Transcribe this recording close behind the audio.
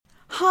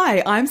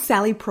Hi, I'm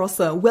Sally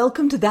Prosser.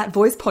 Welcome to That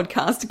Voice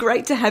podcast.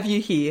 Great to have you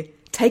here.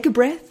 Take a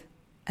breath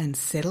and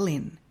settle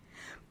in.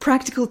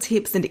 Practical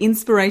tips and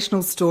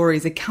inspirational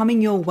stories are coming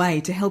your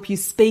way to help you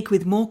speak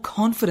with more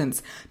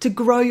confidence, to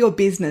grow your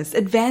business,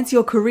 advance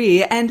your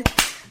career, and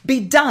be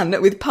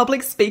done with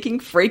public speaking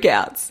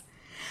freakouts.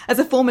 As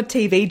a former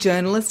TV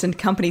journalist and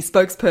company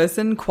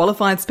spokesperson,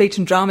 qualified speech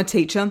and drama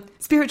teacher,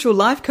 spiritual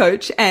life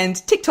coach, and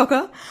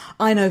TikToker,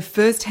 I know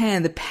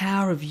firsthand the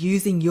power of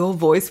using your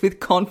voice with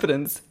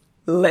confidence.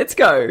 Let's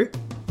go.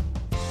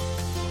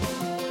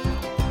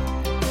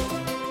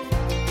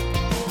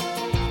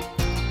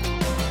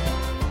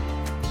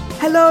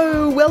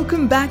 Hello,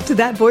 welcome back to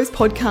That Voice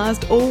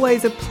podcast.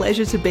 Always a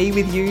pleasure to be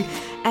with you.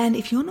 And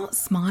if you're not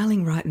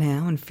smiling right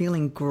now and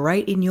feeling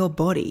great in your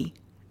body,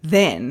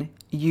 then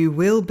you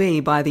will be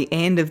by the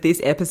end of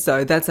this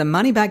episode. That's a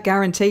money back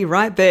guarantee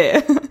right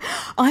there.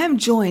 I am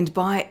joined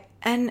by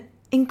an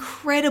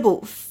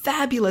incredible,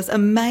 fabulous,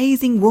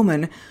 amazing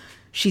woman.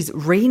 She's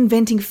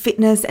reinventing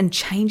fitness and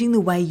changing the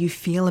way you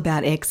feel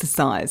about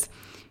exercise.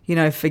 You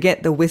know,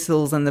 forget the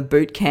whistles and the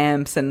boot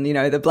camps and,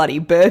 the bloody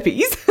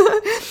burpees.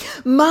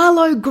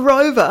 Marlo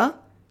Grover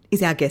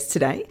is our guest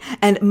today.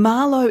 And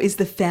Marlo is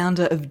the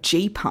founder of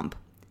G-Pump.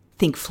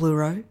 Think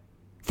fluoro,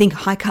 think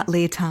high-cut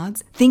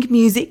leotards, think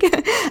music,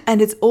 and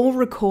it's all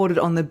recorded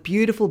on the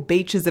beautiful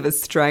beaches of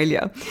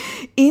Australia.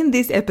 In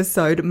this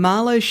episode,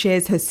 Marlo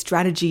shares her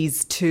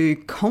strategies to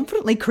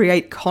confidently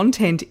create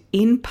content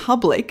in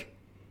public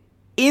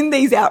in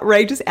these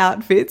outrageous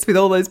outfits with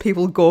all those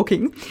people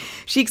gawking.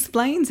 She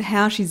explains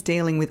how she's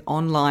dealing with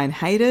online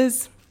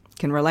haters.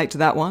 Can relate to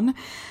that one.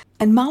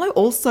 And Marlo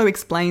also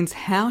explains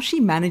how she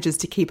manages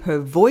to keep her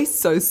voice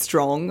so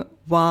strong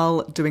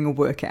while doing a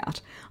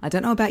workout. I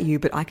don't know about you,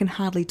 but I can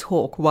hardly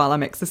talk while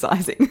I'm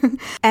exercising.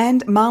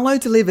 And Marlo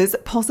delivers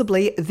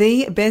possibly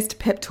the best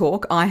pep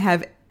talk I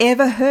have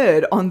ever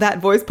heard on That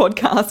Voice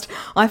podcast.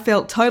 I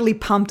felt totally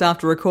pumped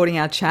after recording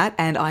our chat,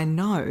 and I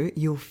know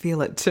you'll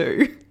feel it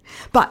too.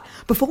 But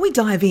before we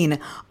dive in,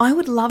 I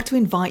would love to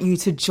invite you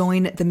to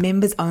join the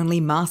members-only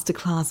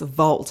masterclass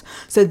Vault.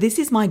 So this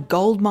is my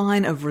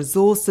goldmine of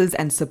resources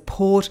and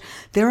support.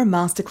 There are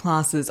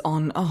masterclasses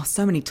on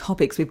so many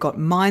topics. We've got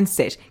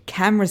mindset,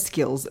 camera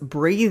skills,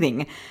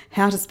 breathing,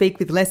 how to speak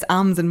with less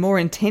ums and more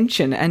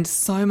intention, and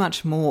so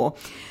much more.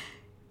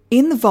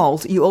 In the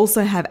Vault, you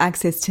also have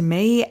access to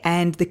me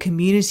and the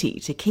community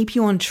to keep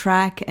you on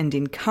track and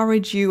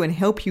encourage you and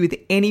help you with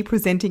any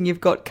presenting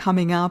you've got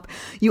coming up.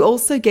 You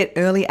also get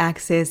early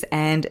access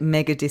and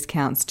mega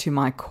discounts to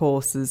my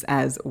courses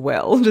as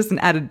well. Just an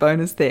added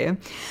bonus there.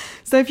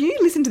 So if you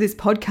listen to this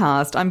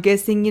podcast, I'm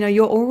guessing,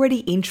 you're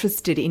already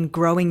interested in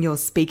growing your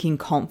speaking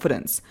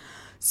confidence.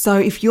 So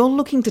if you're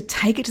looking to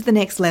take it to the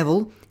next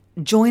level,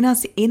 join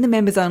us in the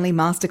Members Only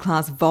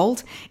Masterclass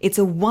Vault. It's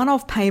a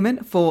one-off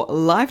payment for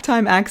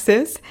lifetime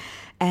access.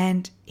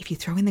 And if you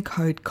throw in the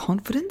code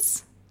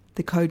CONFIDENCE,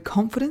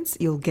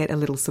 you'll get a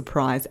little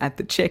surprise at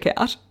the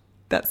checkout.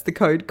 That's the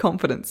code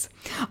CONFIDENCE.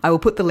 I will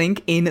put the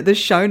link in the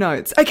show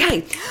notes.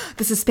 Okay,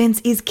 the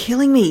suspense is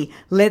killing me.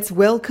 Let's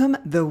welcome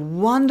the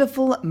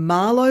wonderful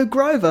Marlo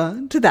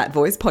Grover to That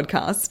Voice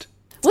podcast.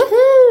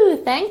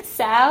 Woohoo! Thanks,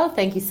 Sal.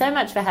 Thank you so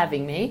much for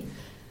having me.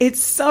 It's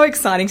so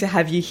exciting to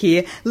have you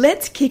here.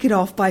 Let's kick it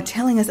off by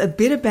telling us a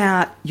bit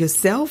about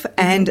yourself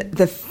and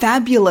the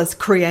fabulous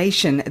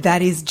creation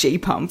that is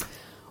G-Pump.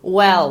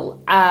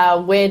 Well,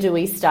 where do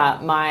we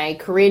start? My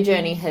career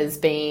journey has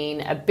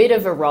been a bit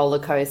of a roller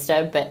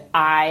coaster, but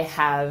I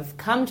have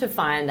come to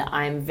find that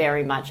I'm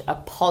very much a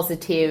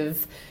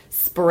positive,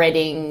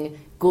 spreading,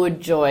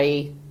 good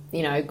joy,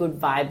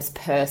 good vibes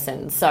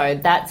person. So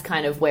that's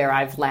kind of where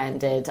I've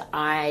landed.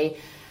 I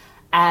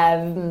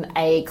am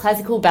a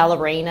classical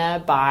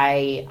ballerina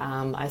by,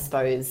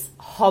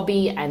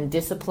 hobby and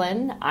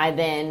discipline. I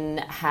then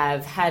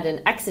have had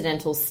an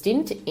accidental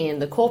stint in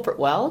the corporate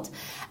world,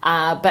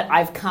 but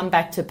I've come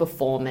back to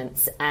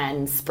performance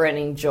and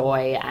spreading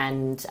joy,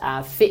 and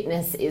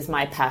fitness is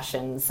my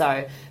passion.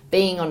 So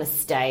being on a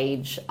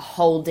stage,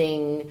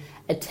 holding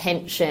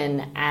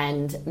attention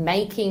and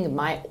making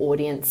my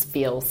audience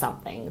feel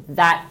something.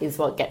 That is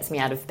what gets me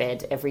out of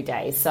bed every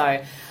day.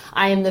 So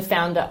I am the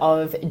founder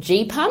of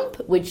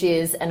G-Pump, which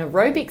is an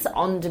aerobics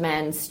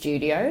on-demand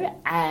studio.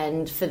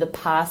 And for the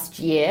past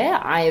year,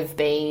 I have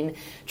been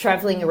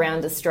traveling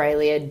around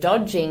Australia,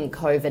 dodging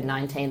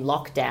COVID-19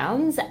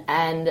 lockdowns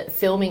and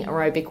filming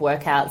aerobic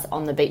workouts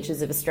on the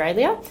beaches of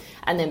Australia,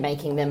 and then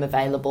making them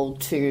available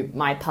to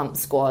my Pump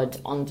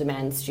Squad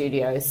on-demand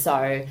studio.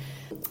 So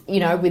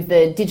with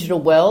the digital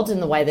world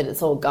and the way that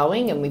it's all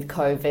going, and with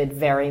COVID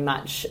very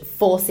much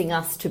forcing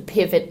us to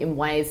pivot in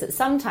ways that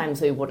sometimes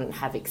we wouldn't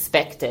have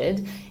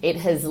expected, it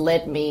has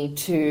led me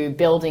to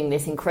building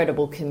this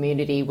incredible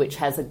community which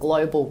has a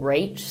global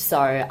reach. So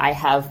I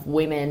have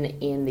women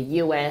in the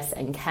US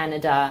and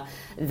Canada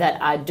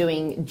that are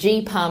doing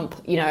G-Pump,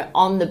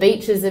 on the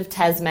beaches of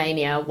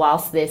Tasmania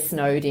whilst they're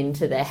snowed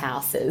into their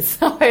houses.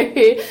 So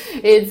I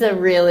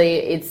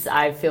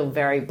feel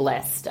very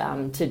blessed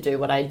to do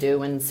what I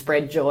do and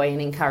spread joy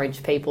and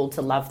encourage people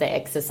to love their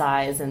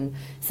exercise and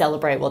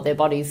celebrate what their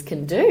bodies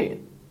can do.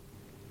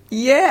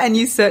 Yeah, and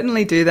you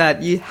certainly do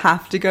that. You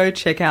have to go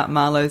check out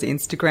Marlo's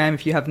Instagram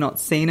if you have not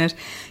seen it.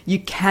 You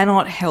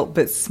cannot help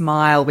but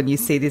smile when you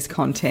see this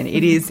content.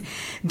 It is,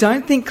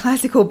 don't think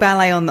classical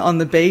ballet on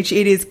the beach.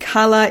 It is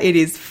colour, it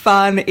is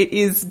fun, it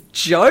is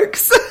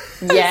jokes.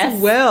 Yes.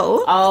 As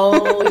well.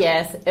 Oh,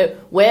 yes.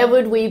 Where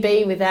would we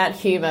be without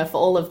humour for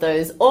all of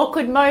those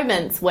awkward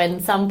moments when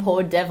some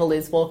poor devil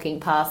is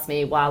walking past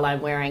me while I'm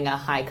wearing a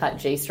high-cut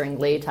G-string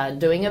leotard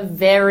doing a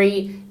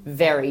very,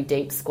 very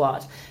deep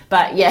squat.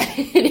 But yeah,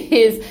 it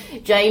is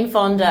Jane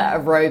Fonda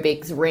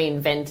aerobics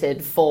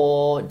reinvented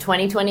for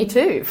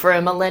 2022 for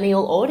a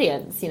millennial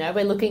audience. You know,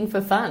 we're looking for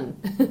fun.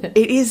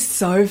 It is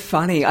so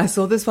funny. I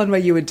saw this one where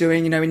you were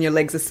doing, you know, when your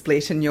legs are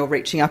split and you're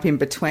reaching up in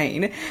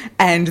between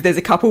and there's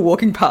a couple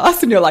walking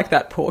past and you're like,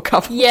 that poor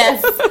couple.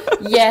 Yes,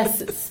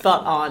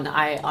 spot on.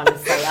 I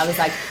was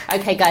like,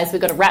 okay, guys,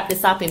 we've got to wrap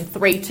this up in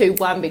 3, 2,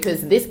 1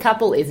 because this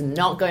couple is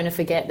not going to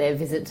forget their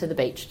visit to the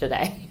beach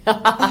today.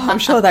 I'm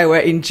sure they were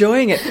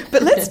enjoying it.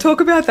 But let's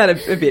talk about that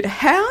a bit.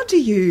 How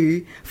do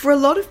you, for a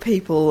lot of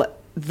people,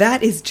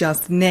 that is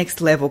just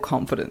next level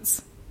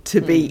confidence to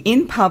be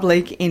in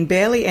public, in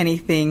barely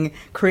anything,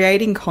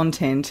 creating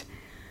content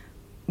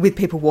with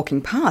people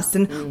walking past.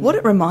 And what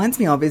it reminds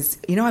me of is,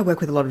 you know, I work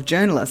with a lot of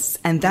journalists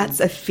and that's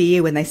a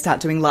fear when they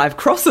start doing live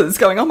crosses,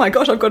 going, oh my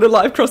gosh, I've got a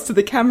live cross to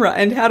the camera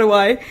and how do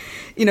I,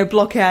 you know,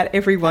 block out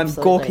everyone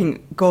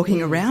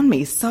gawking around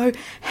me. So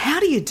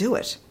how do you do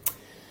it?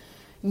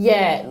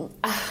 Yeah,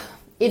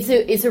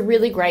 it's a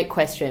really great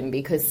question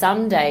because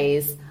some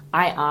days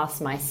I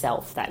ask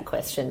myself that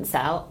question,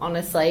 Sal.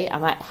 Honestly,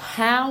 I'm like,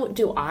 how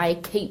do I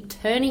keep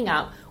turning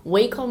up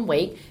week on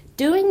week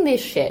doing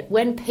this shit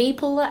when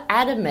people are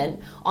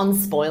adamant on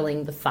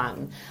spoiling the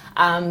fun?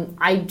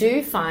 I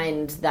do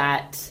find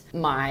that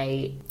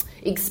my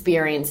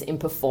experience in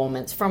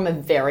performance from a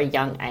very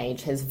young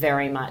age has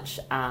very much,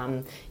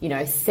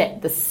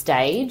 set the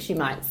stage, you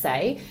might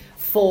say,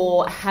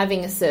 for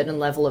having a certain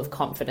level of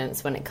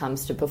confidence when it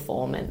comes to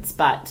performance.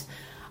 But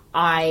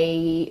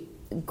I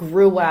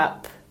grew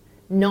up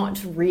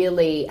not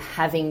really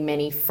having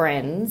many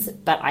friends,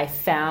 but I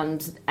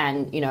found,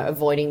 and, you know,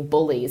 avoiding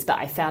bullies, but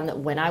I found that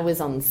when I was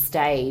on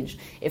stage,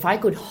 if I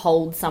could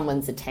hold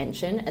someone's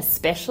attention,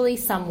 especially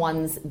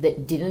someone's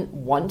that didn't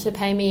want to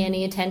pay me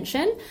any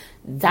attention,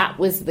 that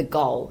was the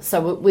goal.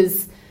 So it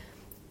was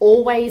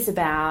always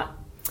about,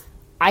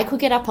 I could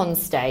get up on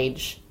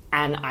stage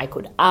and I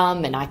could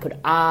and I could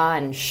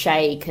and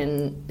shake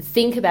and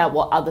think about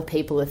what other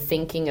people are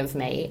thinking of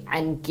me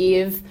and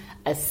give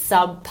a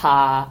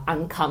subpar,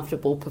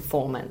 uncomfortable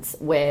performance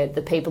where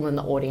the people in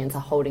the audience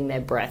are holding their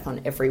breath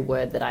on every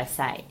word that I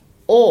say.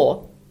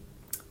 Or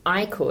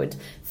I could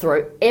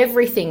throw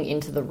everything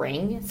into the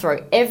ring,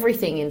 throw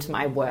everything into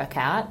my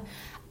workout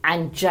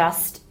and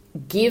just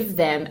give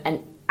them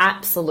an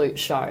absolute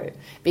show,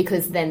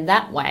 because then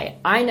that way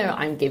I know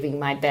I'm giving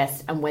my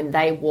best, and when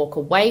they walk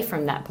away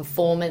from that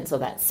performance or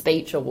that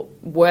speech or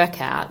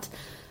workout,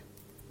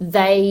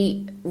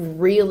 they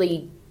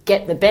really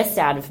get the best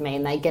out of me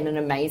and they get an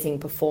amazing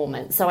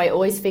performance. So I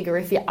always figure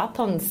if you're up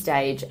on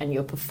stage and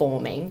you're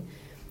performing,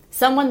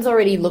 someone's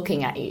already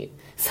looking at you.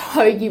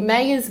 So you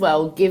may as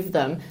well give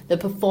them the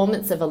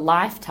performance of a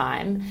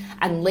lifetime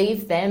and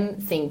leave them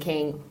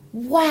thinking,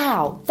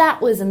 wow,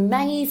 that was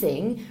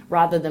amazing,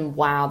 rather than,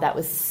 wow, that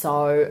was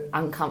so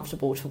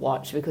uncomfortable to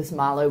watch, because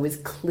Marlo was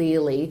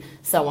clearly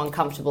so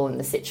uncomfortable in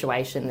the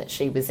situation that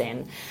she was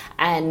in.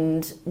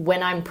 And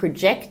when I'm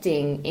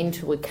projecting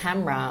into a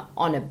camera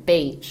on a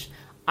beach,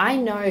 I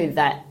know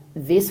that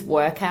this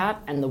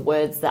workout and the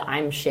words that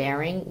I'm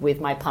sharing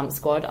with my pump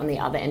squad on the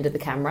other end of the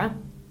camera,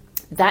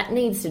 that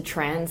needs to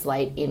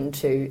translate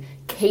into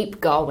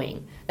keep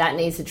going. That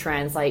needs to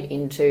translate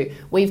into,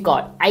 we've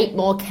got 8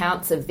 more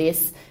counts of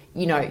this.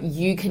 You know,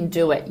 you can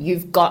do it.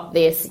 You've got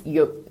this.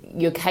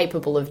 You're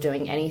capable of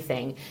doing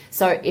anything.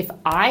 So if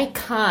I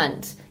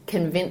can't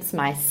convince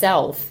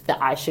myself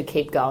that I should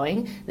keep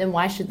going, then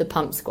why should the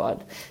pump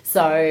squad?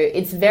 So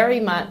it's very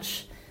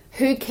much,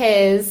 who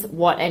cares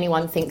what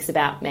anyone thinks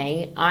about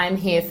me? I'm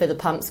here for the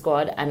pump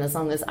squad, and as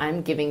long as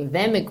I'm giving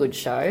them a good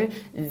show,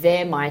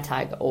 they're my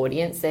target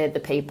audience. They're the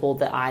people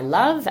that I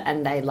love,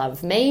 and they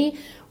love me.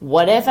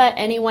 Whatever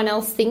anyone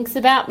else thinks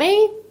about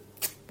me,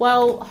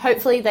 well,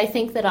 hopefully they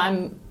think that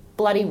I'm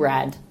bloody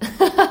rad.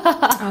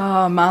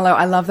 Oh, Marlo,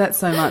 I love that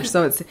so much.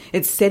 So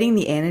it's setting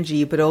the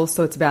energy, but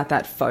also it's about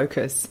that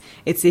focus.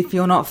 It's if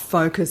you're not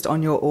focused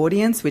on your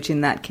audience, which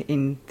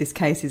in this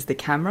case is the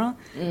camera,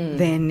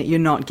 then you're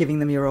not giving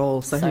them your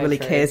all. So who really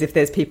cares if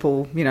there's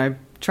people, you know,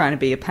 trying to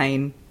be a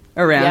pain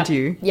around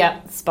you.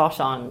 Yep, spot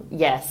on.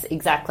 Yes,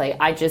 exactly.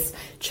 I just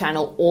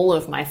channel all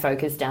of my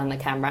focus down the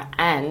camera,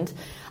 and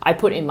I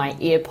put in my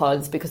ear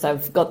pods because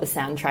I've got the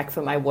soundtrack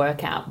for my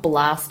workout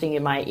blasting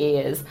in my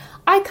ears.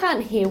 I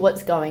can't hear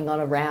what's going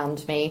on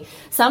around me.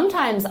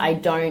 Sometimes I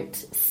don't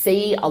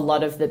see a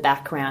lot of the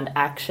background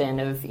action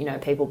of,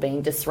 people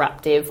being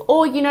disruptive,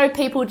 or,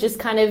 people just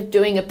kind of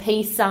doing a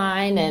peace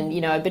sign and,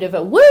 a bit of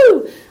a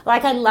woo.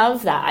 Like, I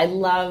love that. I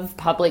love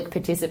public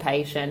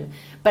participation,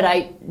 but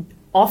I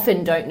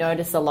often don't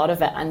notice a lot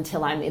of it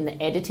until I'm in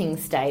the editing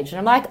stage, and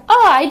I'm like,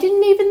 oh, I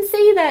didn't even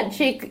see that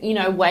chick,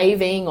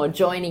 waving or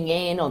joining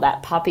in, or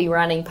that puppy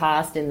running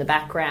past in the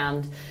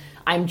background.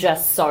 I'm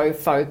just so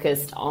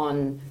focused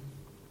on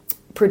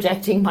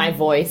projecting my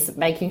voice,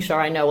 making sure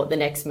I know what the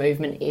next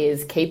movement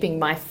is, keeping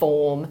my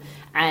form,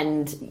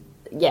 and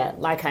yeah,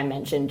 like I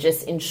mentioned,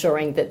 just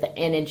ensuring that the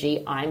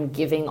energy I'm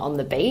giving on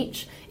the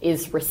beach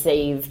is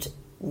received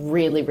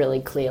really, really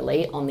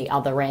clearly on the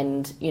other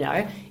end,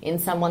 in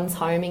someone's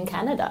home in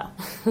Canada.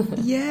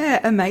 Yeah,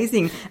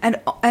 amazing. And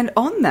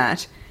on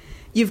that,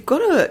 you're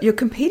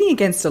competing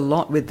against a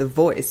lot with the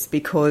voice,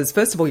 because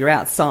first of all, you're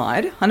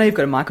outside. I know you've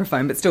got a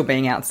microphone, but still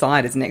being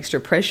outside is an extra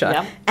pressure.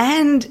 Yep.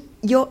 And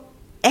you're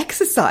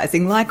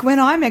exercising. Like, when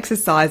I'm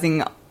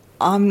exercising,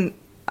 I'm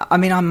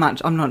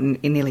not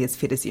nearly as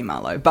fit as you,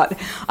 Marlo, but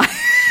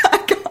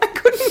I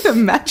couldn't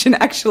imagine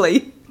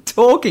actually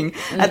talking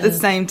at the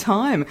same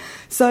time.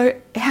 So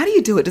how do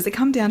you do it? Does it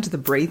come down to the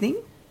breathing?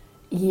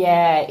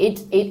 Yeah, it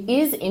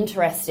is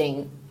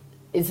interesting.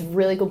 It's a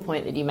really good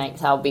point that you make,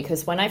 Tal,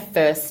 because when I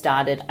first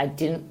started, I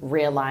didn't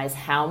realize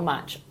how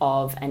much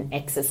of an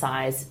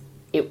exercise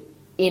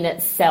in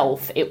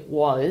itself it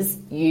was,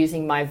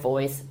 using my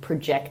voice,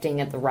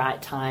 projecting at the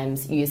right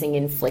times, using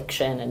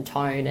inflection and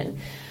tone,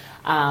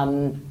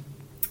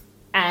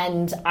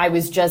 and I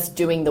was just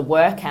doing the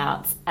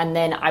workouts, and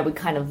then I would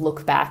kind of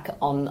look back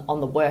on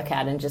the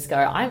workout and just go,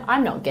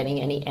 I'm not getting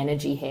any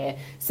energy here.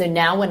 So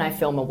now when I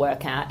film a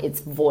workout,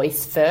 it's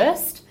voice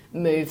first,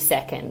 move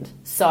second.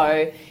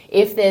 So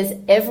if there's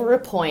ever a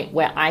point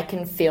where I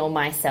can feel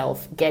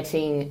myself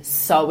getting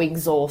so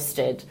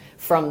exhausted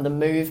from the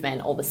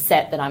movement or the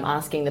set that I'm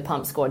asking the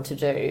pump squad to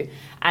do,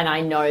 and I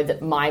know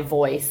that my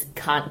voice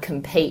can't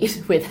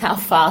compete with how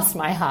fast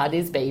my heart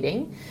is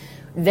beating,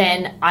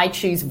 then I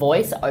choose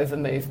voice over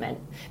movement,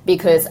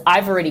 because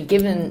I've already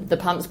given the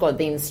pump squad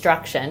the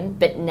instruction,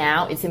 but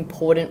now it's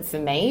important for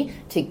me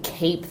to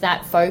keep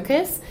that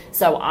focus.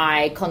 So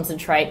I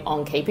concentrate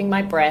on keeping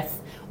my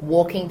breath,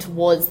 walking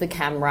towards the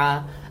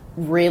camera,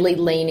 really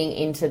leaning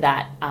into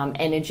that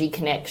energy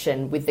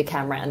connection with the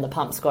camera and the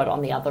pump squad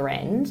on the other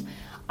end.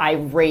 I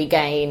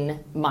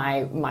regain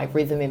my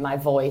rhythm in my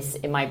voice,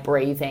 in my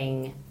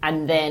breathing,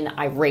 and then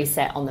I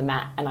reset on the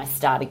mat and I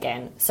start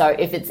again. So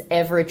if it's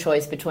ever a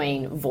choice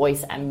between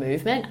voice and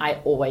movement,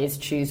 I always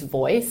choose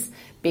voice,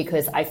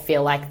 because I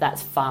feel like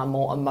that's far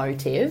more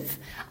emotive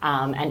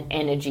and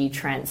energy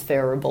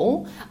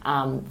transferable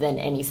than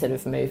any sort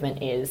of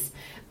movement is.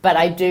 But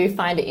I do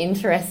find it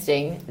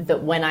interesting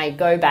that when I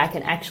go back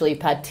and actually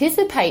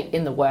participate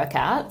in the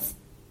workouts,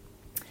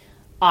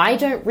 I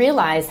don't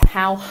realize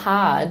how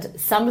hard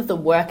some of the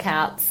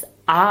workouts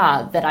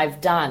are that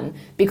I've done,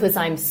 because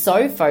I'm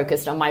so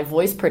focused on my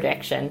voice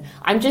projection.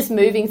 I'm just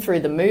moving through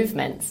the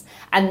movements.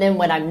 And then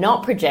when I'm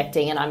not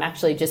projecting and I'm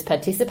actually just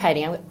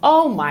participating, I'm like,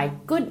 oh my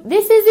good,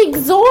 this is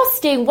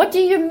exhausting. What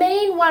do you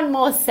mean one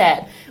more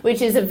set?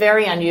 Which is a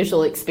very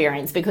unusual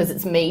experience, because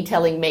it's me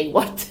telling me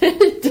what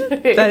to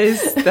do. That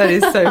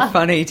is so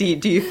funny.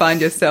 Do you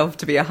find yourself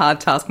to be a hard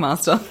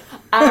taskmaster?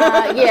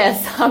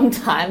 Yes,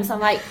 sometimes.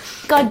 I'm like,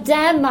 God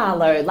damn,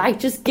 Marlo, like,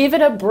 just give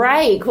it a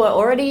break. We're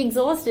already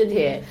exhausted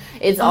here.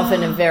 It's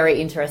often a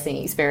very interesting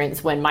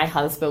experience when my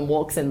husband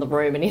walks in the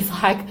room and he's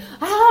like,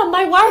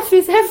 my wife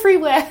is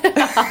everywhere.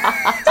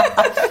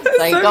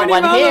 So you've got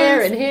one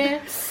here and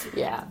here.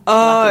 Yeah.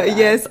 Oh,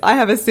 yes. I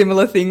have a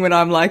similar thing when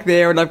I'm like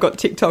there and I've got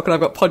TikTok and I've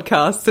got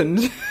podcasts,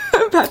 and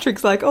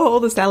Patrick's like, oh, all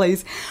the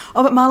Sallys.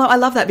 Oh, but Marlo, I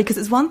love that, because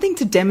it's one thing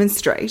to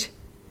demonstrate,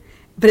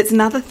 but it's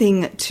another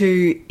thing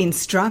to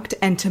instruct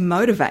and to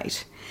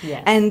motivate.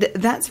 Yes. And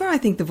that's where I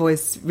think the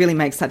voice really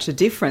makes such a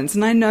difference.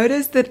 And I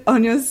noticed that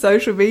on your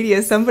social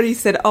media, somebody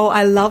said, oh,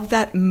 I love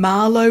that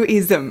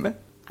Marloism.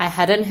 I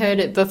hadn't heard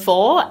it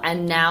before,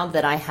 and now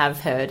that I have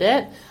heard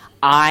it,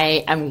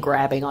 I am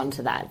grabbing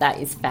onto that. That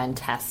is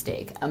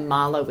fantastic. A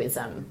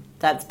Marloism.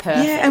 That's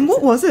perfect. Yeah, and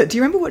what was it? Do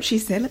you remember what she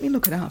said? Let me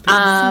look it up. It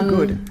was so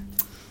good.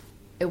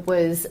 It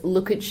was,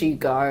 look at you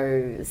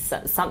go,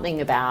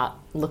 something about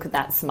look at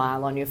that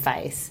smile on your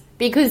face.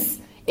 Because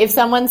if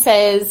someone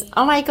says,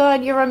 oh my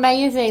God, you're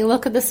amazing,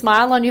 look at the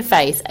smile on your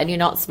face, and you're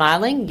not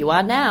smiling, you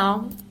are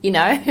now,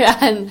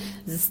 and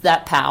it's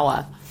that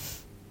power.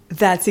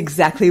 That's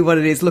exactly what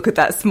it is. Look at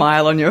that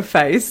smile on your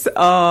face.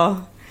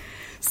 Oh,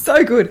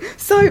 so good.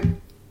 So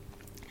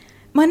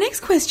my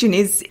next question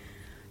is,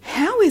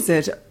 how is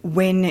it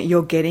when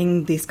you're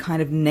getting this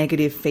kind of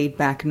negative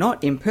feedback,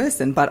 not in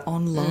person, but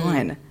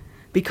online?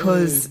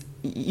 Because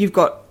you've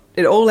got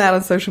it all out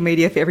on social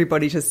media for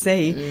everybody to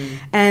see.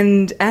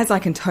 And as I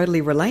can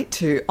totally relate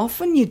to,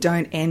 often you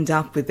don't end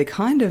up with the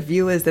kind of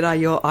viewers that are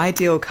your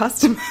ideal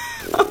customer.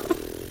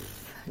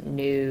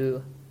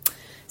 No.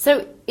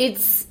 So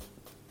it's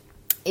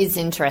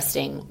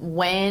interesting.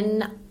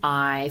 When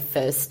I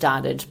first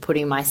started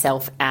putting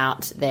myself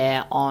out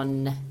there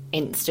on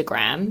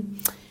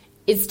Instagram,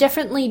 it's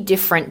definitely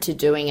different to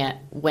doing it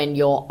when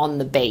you're on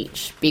the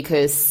beach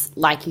because,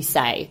 like you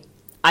say,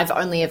 I've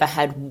only ever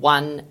had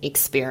one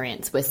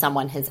experience where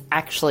someone has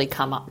actually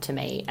come up to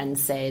me and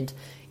said,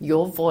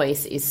 your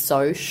voice is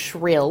so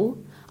shrill,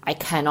 I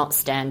cannot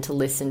stand to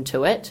listen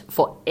to it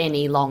for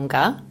any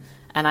longer.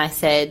 And I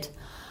said,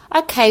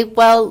 okay,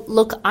 well,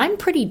 look, I'm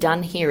pretty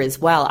done here as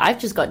well. I've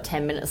just got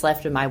 10 minutes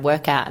left of my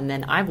workout and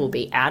then I will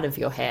be out of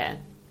your hair.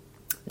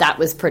 That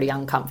was pretty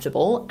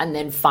uncomfortable. And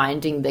then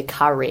finding the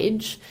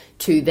courage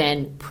to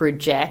then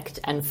project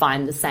and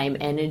find the same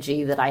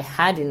energy that I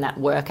had in that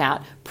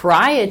workout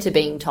prior to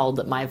being told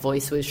that my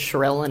voice was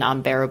shrill and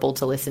unbearable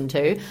to listen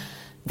to.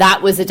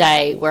 That was a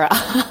day where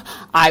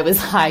I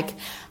was like,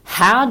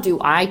 how do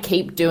I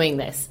keep doing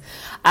this?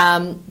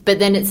 But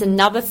then it's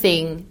another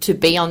thing to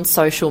be on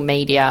social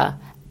media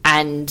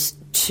and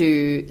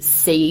to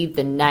see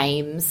the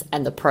names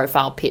and the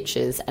profile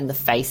pictures and the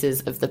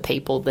faces of the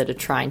people that are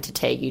trying to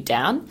tear you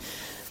down.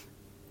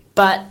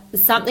 But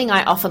something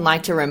I often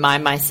like to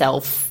remind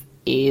myself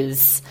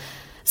is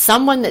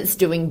someone that's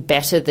doing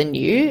better than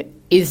you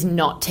is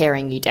not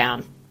tearing you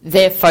down.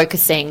 They're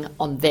focusing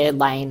on their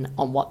lane,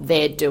 on what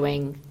they're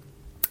doing.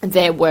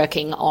 They're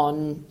working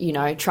on,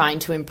 trying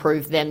to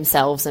improve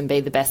themselves and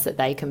be the best that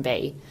they can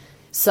be.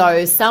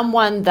 So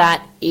someone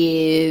that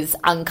is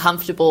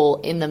uncomfortable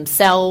in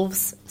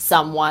themselves,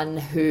 someone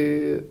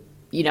who,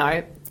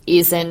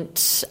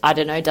 doesn't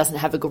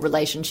have a good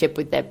relationship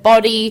with their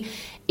body,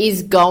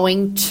 is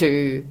going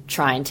to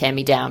try and tear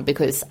me down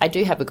because I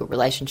do have a good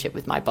relationship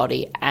with my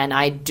body and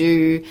I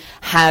do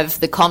have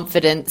the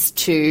confidence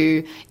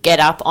to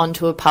get up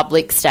onto a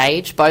public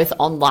stage, both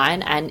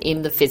online and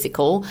in the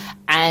physical,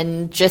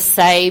 and just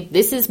say,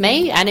 this is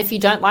me. And if you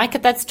don't like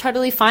it, that's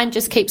totally fine.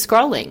 Just keep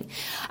scrolling.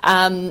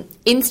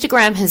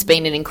 Instagram has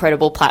been an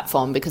incredible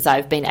platform because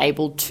I've been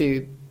able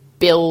to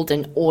build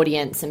an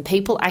audience and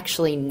people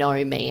actually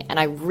know me, and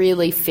I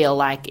really feel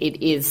like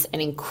it is an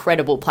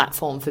incredible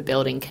platform for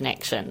building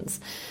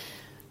connections.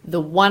 The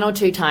one or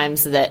two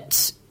times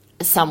that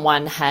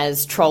someone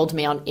has trolled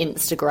me on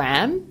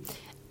Instagram,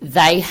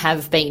 they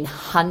have been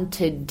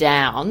hunted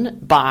down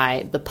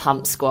by the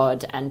Pump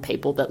Squad and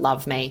people that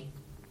love me.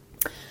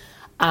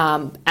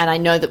 And I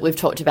know that we've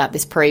talked about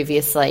this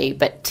previously,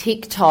 but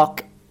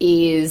TikTok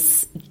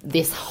is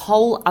this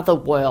whole other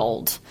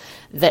world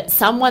that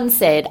someone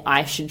said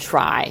I should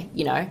try,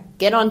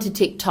 get onto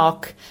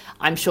TikTok.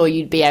 I'm sure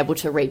you'd be able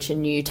to reach a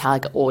new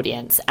target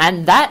audience.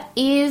 And that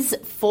is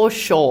for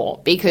sure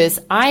because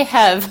I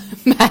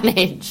have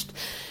managed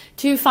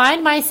to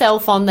find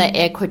myself on the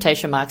air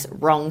quotation marks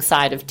wrong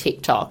side of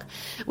TikTok,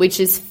 which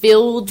is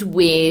filled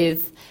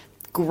with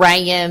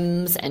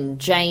Grahams and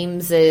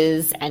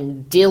Jameses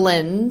and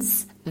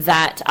Dylans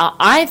that are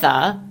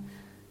either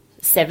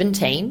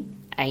 17,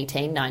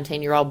 18,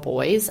 19-year-old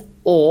boys,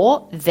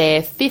 or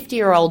they're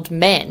 50-year-old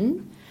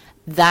men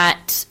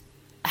that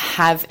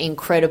have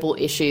incredible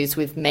issues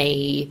with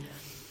me.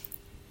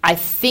 I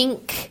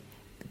think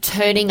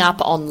turning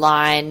up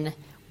online,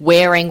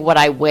 wearing what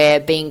I wear,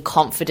 being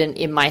confident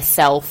in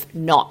myself,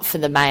 not for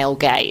the male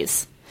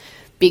gaze.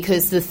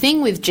 Because the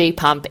thing with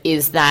G-Pump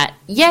is that,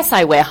 yes,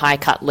 I wear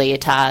high-cut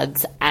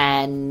leotards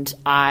and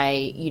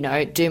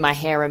I, do my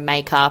hair and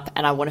makeup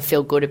and I want to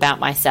feel good about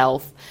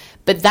myself.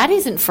 But that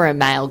isn't for a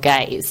male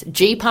gaze.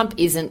 G-Pump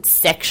isn't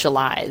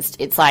sexualized.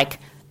 It's like,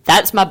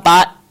 that's my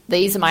butt,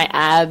 these are my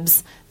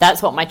abs,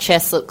 that's what my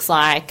chest looks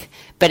like,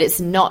 but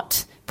it's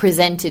not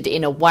presented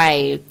in a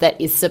way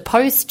that is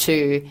supposed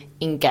to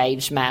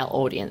engage male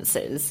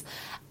audiences.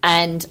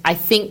 And I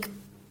think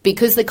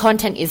because the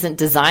content isn't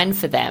designed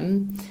for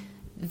them,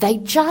 they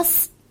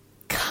just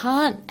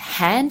can't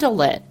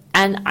handle it.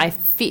 And I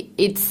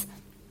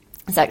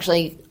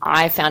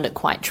found it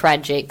quite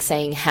tragic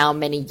seeing how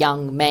many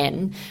young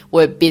men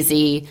were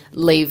busy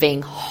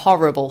leaving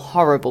horrible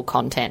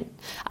comments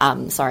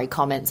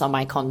on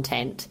my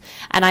content.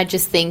 And I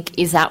just think,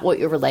 is that what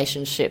your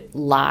relationship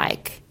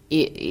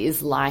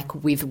is like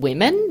with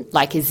women?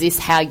 Like, is this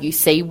how you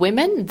see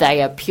women?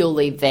 They are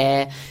purely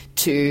there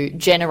to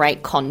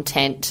generate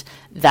content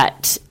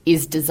that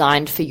is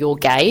designed for your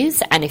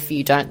gaze. And if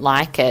you don't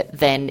like it,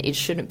 then it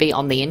shouldn't be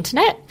on the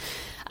internet.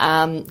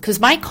 Because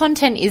my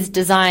content is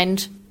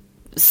designed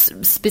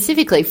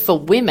specifically for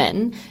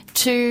women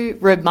to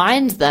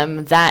remind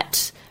them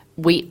that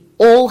we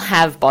all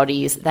have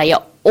bodies. They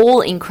are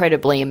all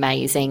incredibly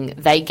amazing.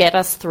 They get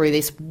us through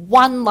this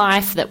one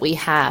life that we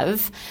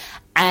have.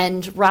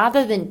 And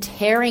rather than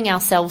tearing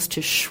ourselves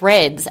to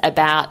shreds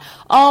about,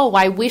 oh,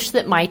 I wish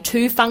that my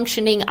 2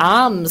 functioning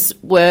arms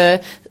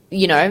were,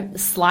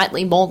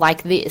 slightly more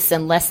like this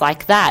and less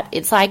like that.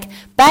 It's like,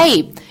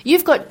 babe,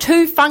 you've got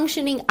 2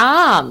 functioning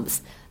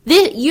arms.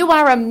 You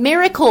are a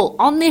miracle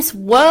on this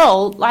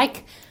world.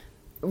 Like,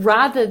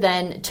 rather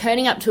than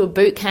turning up to a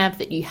boot camp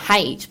that you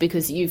hate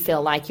because you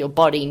feel like your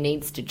body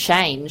needs to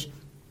change,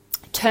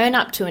 turn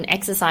up to an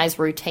exercise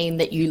routine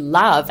that you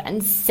love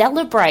and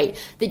celebrate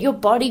that your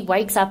body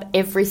wakes up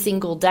every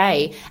single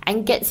day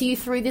and gets you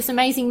through this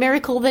amazing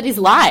miracle that is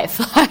life.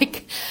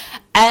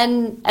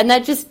 And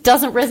that just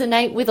doesn't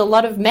resonate with a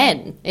lot of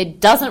men.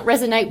 It doesn't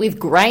resonate with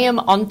Graham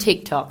on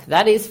TikTok.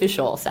 That is for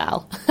sure,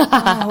 Sal.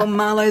 Oh,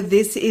 Marlo,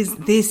 this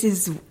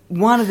is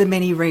one of the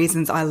many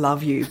reasons I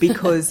love you,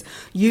 because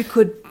you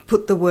could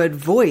put the word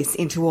voice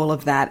into all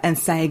of that and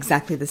say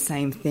exactly the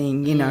same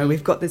thing. You know,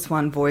 we've got this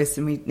one voice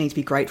and we need to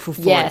be grateful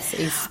for it. Yes,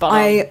 he's spot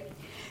on.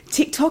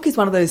 TikTok is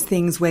one of those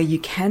things where you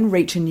can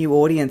reach a new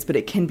audience, but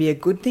it can be a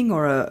good thing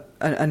or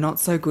a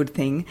not so good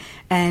thing.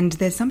 And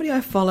there's somebody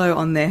I follow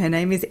on there. Her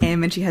name is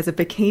Em, and she has a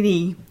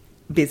bikini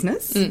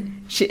business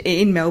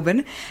in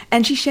Melbourne,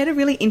 and she shared a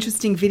really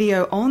interesting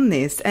video on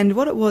this. And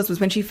what it was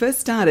when she first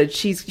started,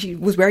 she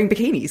was wearing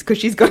bikinis because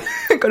she's got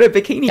a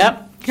bikini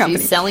company.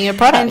 She's selling a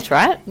product,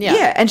 right?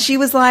 Yeah, and she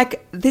was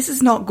like, this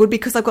is not good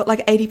because I've got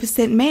like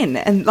 80% men,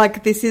 and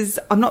like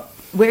I'm not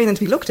wearing them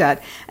to be looked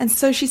at. And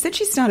so she said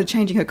she started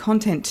changing her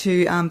content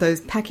to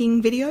those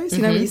packing videos,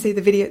 you know, where you see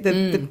the video,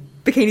 the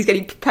bikinis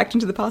getting packed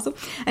into the parcel.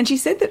 And she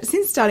said that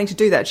since starting to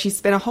do that, she's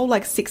spent a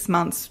whole 6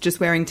 months just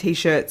wearing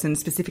T-shirts and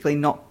specifically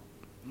not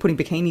putting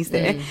bikinis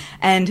there,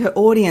 and her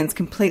audience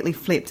completely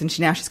flipped, and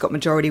she's got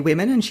majority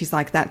women, and she's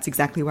like, that's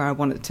exactly where I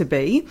want it to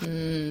be.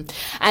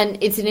 And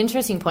it's an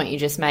interesting point you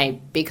just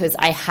made, because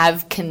I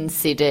have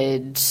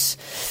considered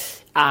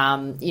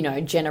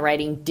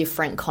generating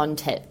different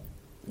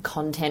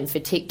content for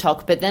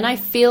TikTok, but then I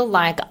feel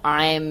like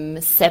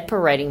I'm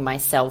separating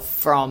myself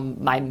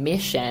from my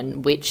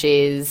mission, which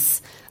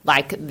is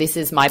like, this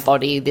is my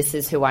body, this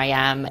is who I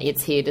am,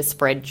 it's here to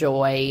spread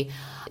joy.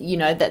 You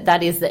know,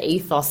 that is the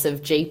ethos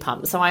of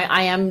G-Pump. So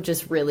I am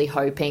just really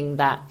hoping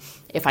that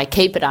if I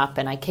keep it up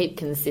and I keep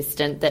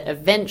consistent, that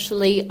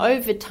eventually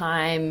over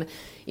time,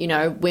 you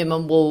know,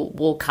 women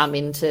will come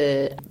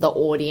into the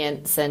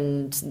audience,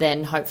 and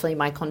then hopefully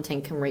my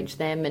content can reach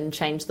them and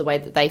change the way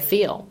that they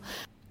feel.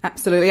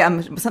 Absolutely.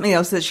 Something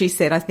else that she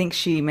said, I think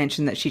she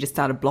mentioned that she just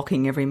started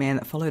blocking every man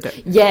that followed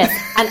it. Yes,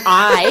 and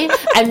I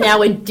am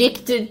now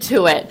addicted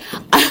to it.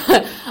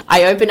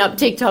 I open up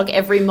TikTok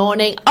every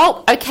morning.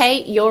 Oh,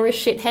 okay, you're a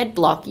shithead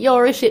block.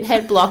 You're a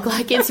shithead block.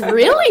 Like, it's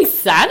really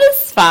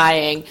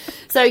satisfying.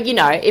 So, you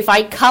know, if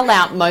I cull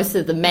out most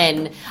of the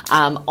men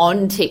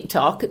on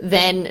TikTok,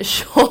 then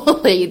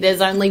surely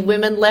there's only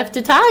women left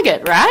to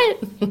target, right?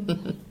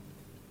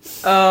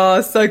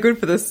 Oh, so good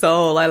for the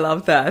soul. I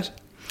love that.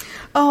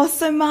 Oh,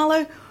 so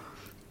Marlo,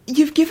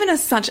 you've given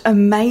us such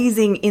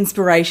amazing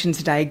inspiration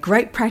today,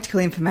 great practical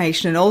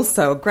information, and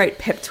also a great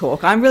pep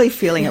talk. I'm really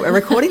feeling it. We're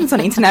recording this on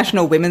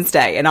International Women's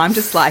Day, and I'm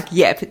just like,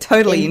 yep,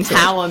 totally into it.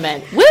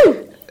 Empowerment.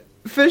 Woo!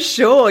 For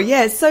sure,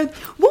 yeah. So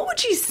what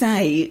would you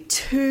say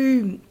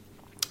to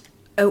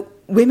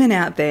women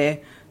out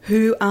there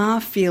who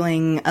are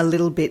feeling a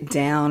little bit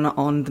down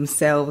on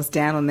themselves,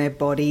 down on their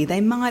body?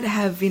 They might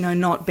have,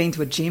 not been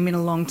to a gym in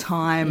a long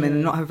time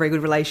and not have a very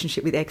good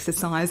relationship with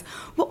exercise.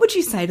 What would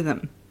you say to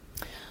them?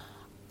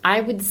 I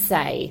would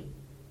say,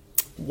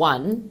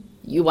 1,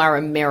 you are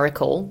a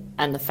miracle,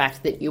 and the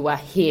fact that you are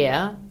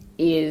here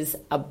is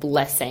a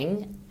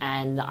blessing,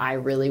 and I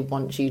really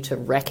want you to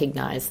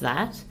recognize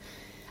that.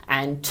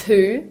 And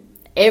 2,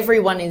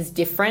 everyone is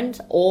different.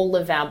 All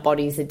of our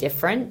bodies are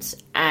different,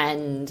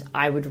 and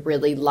I would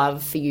really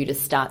love for you to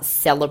start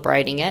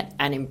celebrating it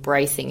and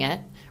embracing it,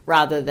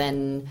 rather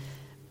than,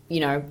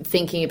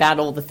 thinking about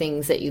all the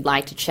things that you'd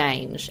like to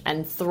change.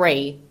 And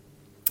 3,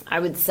 I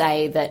would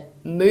say that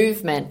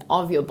movement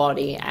of your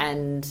body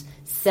and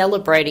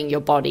celebrating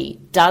your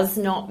body does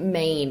not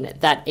mean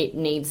that it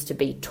needs to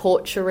be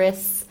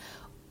torturous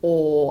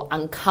or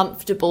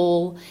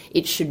uncomfortable.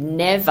 It should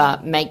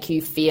never make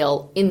you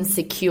feel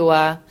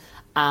insecure,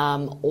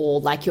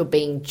 or like you're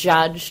being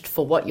judged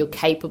for what you're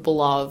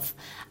capable of.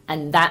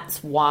 And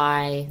that's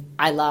why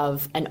I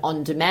love an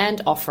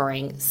on-demand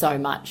offering so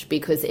much,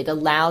 because it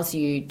allows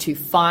you to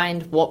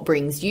find what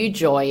brings you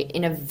joy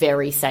in a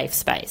very safe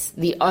space.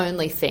 The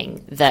only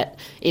thing that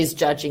is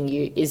judging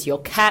you is your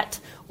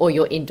cat or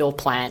your indoor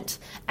plant.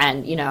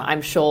 And,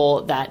 I'm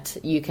sure that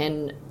you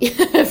can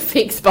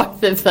fix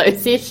both of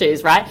those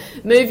issues, right?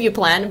 Move your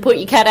plant and put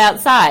your cat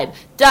outside.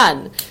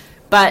 Done.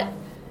 But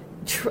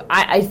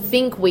I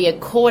think we are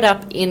caught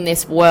up in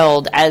this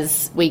world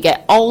as we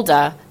get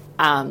older,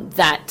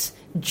 that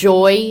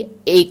joy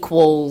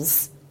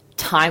equals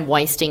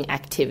time-wasting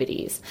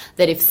activities.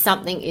 That if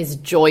something is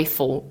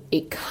joyful,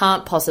 it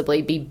can't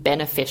possibly be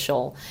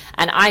beneficial.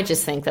 And I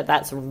just think that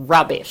that's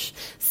rubbish.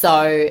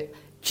 So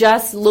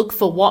just look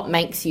for what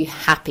makes you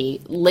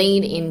happy.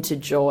 Lean into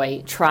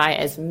joy. Try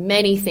as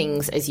many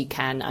things as you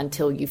can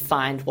until you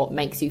find what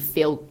makes you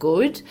feel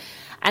good.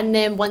 And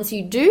then once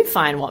you do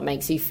find what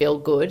makes you feel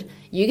good,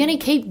 you're going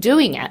to keep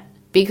doing it.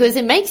 because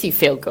it makes you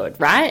feel good,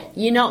 right?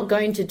 You're not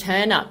going to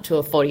turn up to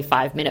a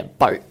 45-minute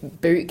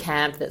boot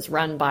camp that's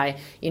run by,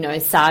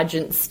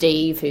 Sergeant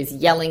Steve, who's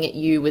yelling at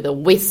you with a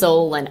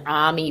whistle and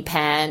army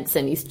pants,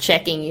 and he's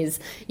checking his,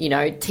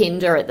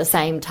 Tinder at the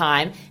same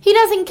time. He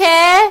doesn't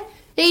care.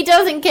 He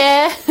doesn't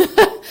care.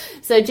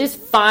 So just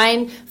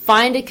find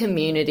a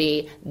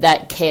community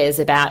that cares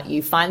about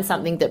you. Find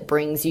something that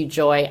brings you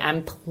joy.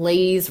 And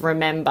please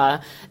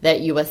remember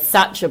that you are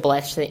such a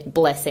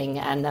blessing,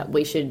 and that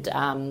we should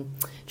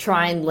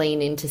try and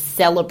lean into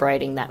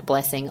celebrating that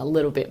blessing a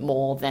little bit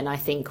more than I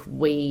think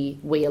we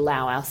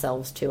allow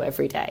ourselves to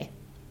every day.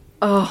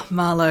 Oh,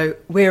 Marlo,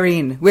 we're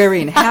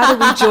in. How do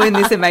we join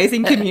this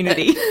amazing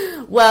community?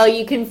 Well,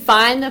 you can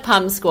find the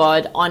Pump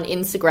Squad on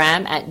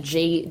Instagram at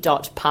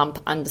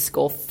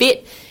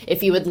g.pump_fit.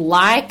 If you would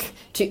like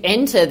to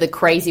enter the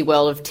crazy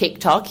world of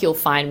TikTok, you'll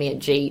find me at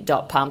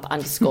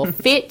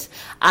g.pump_fit.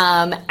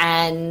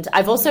 And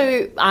I've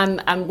also,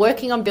 I'm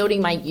working on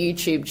building my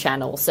YouTube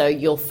channel. So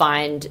you'll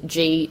find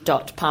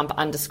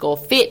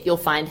g.pump_fit. You'll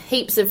find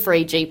heaps of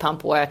free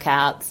G-Pump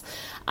workouts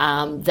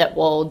that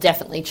will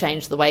definitely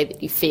change the way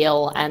that you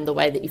feel and the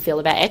way that you feel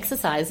about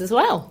exercise as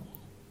well.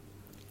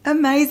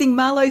 Amazing.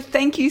 Marlo,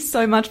 thank you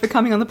so much for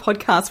coming on the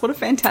podcast. What a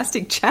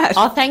fantastic chat.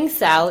 Oh, thanks,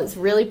 Sal. It's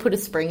really put a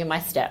spring in my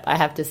step, I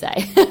have to say.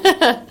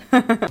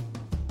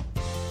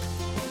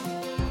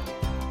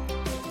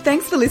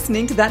 Thanks for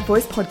listening to That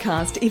Voice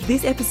podcast. If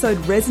this episode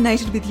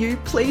resonated with you,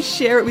 please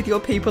share it with your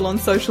people on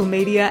social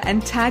media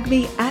and tag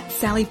me at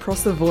Sally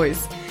Prosser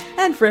Voice.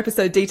 And for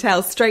episode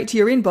details straight to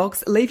your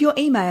inbox, leave your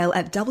email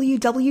at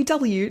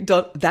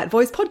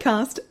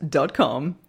www.thatvoicepodcast.com.